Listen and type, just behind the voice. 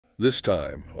This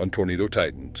time on Tornado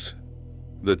Titans.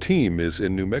 The team is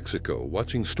in New Mexico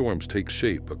watching storms take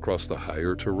shape across the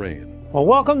higher terrain. Well,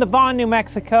 welcome to Vaughn, New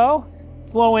Mexico.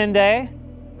 It's low wind day.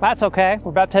 That's okay.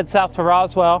 We're about to head south to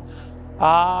Roswell.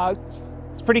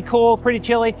 It's pretty cool, pretty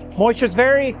chilly. Moisture's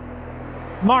very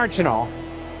marginal.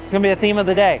 It's gonna be a theme of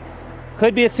the day.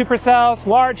 Could be a supercell,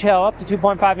 large hail up to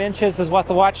 2.5 inches is what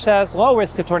the watch says. Low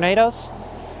risk of tornadoes.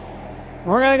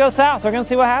 We're gonna go south. We're gonna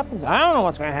see what happens. I don't know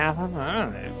what's gonna happen. I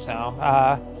don't know.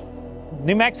 So,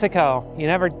 New Mexico, you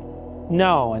never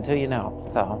know until you know.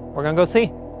 So we're gonna go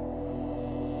see.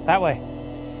 That way.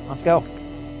 Let's go.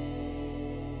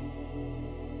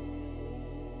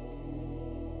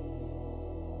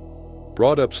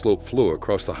 Broad upslope flow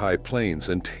across the high plains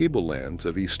and tablelands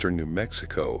of eastern New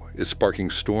Mexico is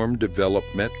sparking storm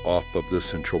development off of the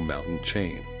central mountain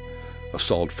chain. A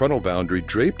solid frontal boundary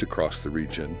draped across the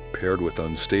region, paired with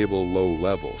unstable low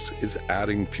levels, is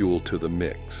adding fuel to the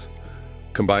mix.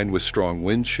 Combined with strong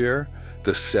wind shear,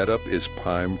 the setup is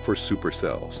primed for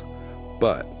supercells.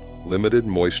 But limited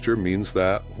moisture means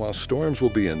that while storms will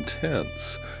be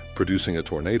intense, producing a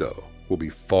tornado will be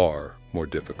far more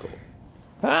difficult.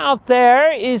 Out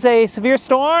there is a severe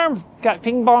storm. Got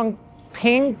ping pong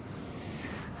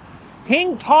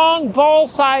ball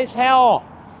size hail.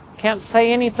 Can't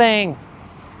say anything.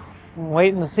 I'm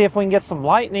waiting to see if we can get some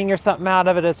lightning or something out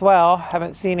of it as well.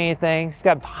 Haven't seen anything. It's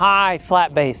got high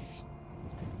flat base.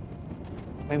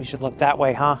 Maybe we should look that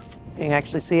way, huh? You can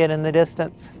actually see it in the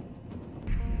distance.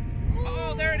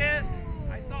 Oh, there it is.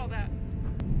 I saw that.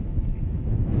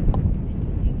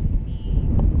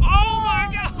 Oh my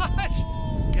gosh!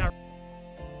 Yeah.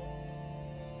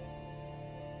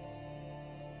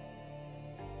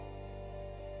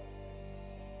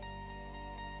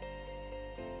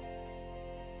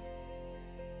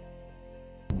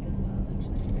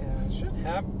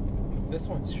 This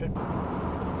one should.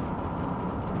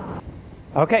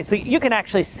 Okay, so you can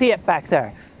actually see it back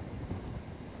there.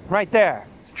 Right there.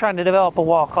 It's trying to develop a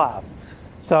wall cloud.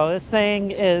 So this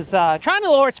thing is trying to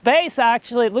lower its base,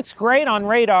 actually. It looks great on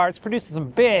radar. It's producing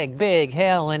some big, big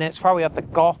hail in it. It's probably up to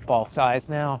golf ball size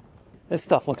now. This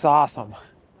stuff looks awesome.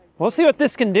 We'll see what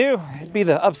this can do. It'd be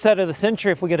the upset of the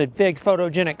century if we get a big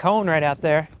photogenic cone right out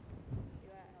there.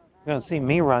 You're gonna see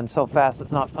me run so fast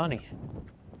it's not funny.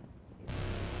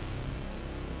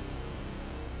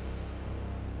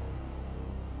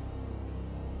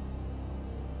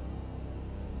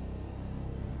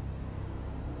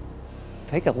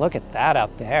 Take a look at that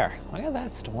out there. Look at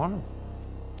that storm.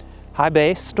 High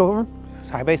base storm,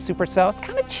 high base supercell. It's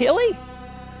kind of chilly.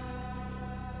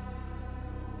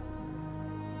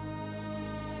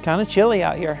 Kind of chilly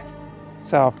out here.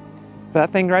 So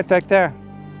that thing right back there,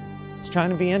 it's trying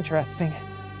to be interesting.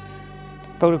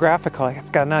 Photographical, it's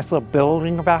got a nice little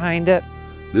building behind it.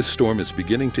 This storm is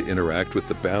beginning to interact with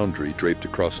the boundary draped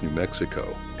across New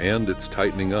Mexico, and it's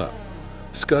tightening up.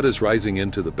 Scud is rising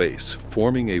into the base,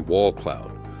 forming a wall cloud.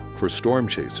 For storm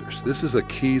chasers, this is a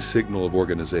key signal of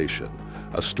organization,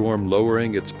 a storm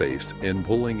lowering its base and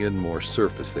pulling in more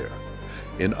surface there.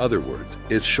 In other words,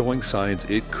 it's showing signs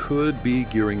it could be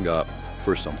gearing up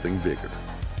for something bigger.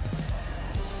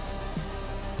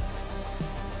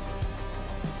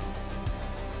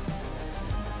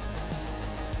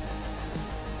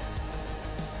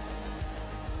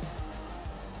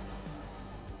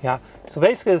 Yeah, so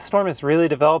basically the storm has really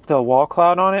developed a wall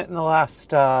cloud on it in the last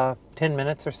 10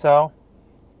 minutes or so.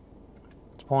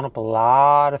 It's pulling up a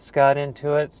lot of scud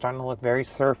into it. It's starting to look very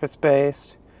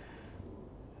surface-based.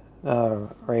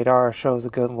 Radar shows a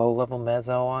good low-level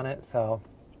meso on it, so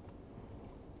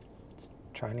it's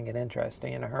trying to get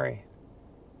interesting in a hurry.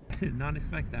 I did not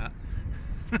expect that.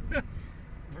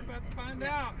 We're about to find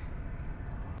out.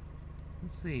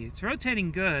 Let's see, it's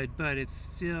rotating good, but it's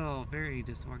still very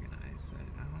disorganized.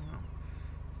 I don't know.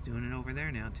 It's doing it over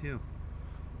there now, too.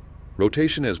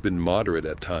 Rotation has been moderate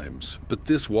at times, but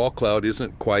this wall cloud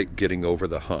isn't quite getting over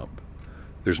the hump.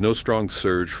 There's no strong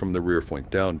surge from the rear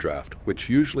flank downdraft, which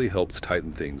usually helps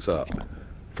tighten things up.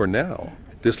 For now,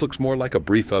 this looks more like a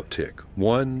brief uptick,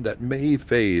 one that may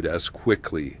fade as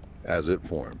quickly as it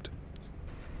formed.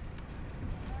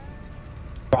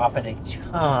 Dropping a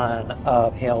ton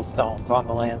of hailstones on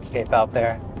the landscape out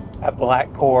there. That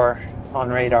black core on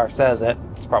radar says it.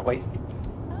 It's probably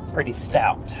pretty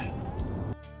stout.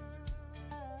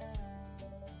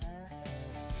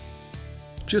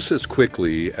 Just as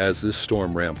quickly as this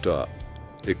storm ramped up,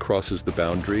 it crosses the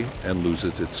boundary and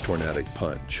loses its tornadic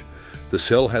punch. The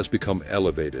cell has become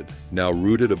elevated, now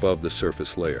rooted above the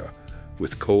surface layer.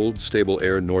 With cold, stable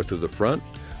air north of the front,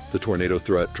 the tornado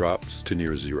threat drops to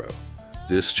near zero.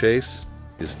 This chase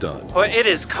is done. Well, it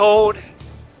is cold,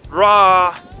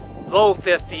 raw, low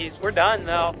 50s. We're done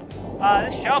though.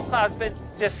 This shelf cloud's been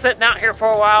just sitting out here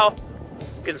for a while,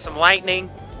 getting some lightning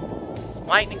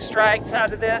strikes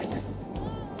out of this.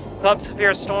 Love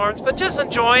severe storms, but just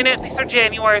enjoying it. These are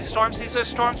January storms. These are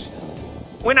storms.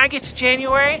 When I get to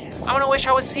January, I'm gonna wish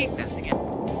I was seeing this again.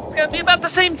 It's gonna be about the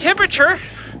same temperature,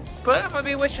 but I'm gonna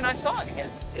be wishing I saw it again.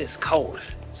 It's cold.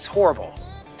 It's horrible.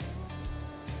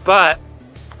 But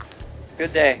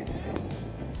good day.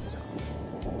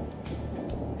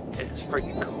 It is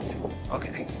freaking cold.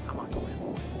 Okay, I'm not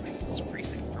going. It's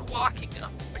freezing. We're walking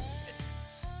up.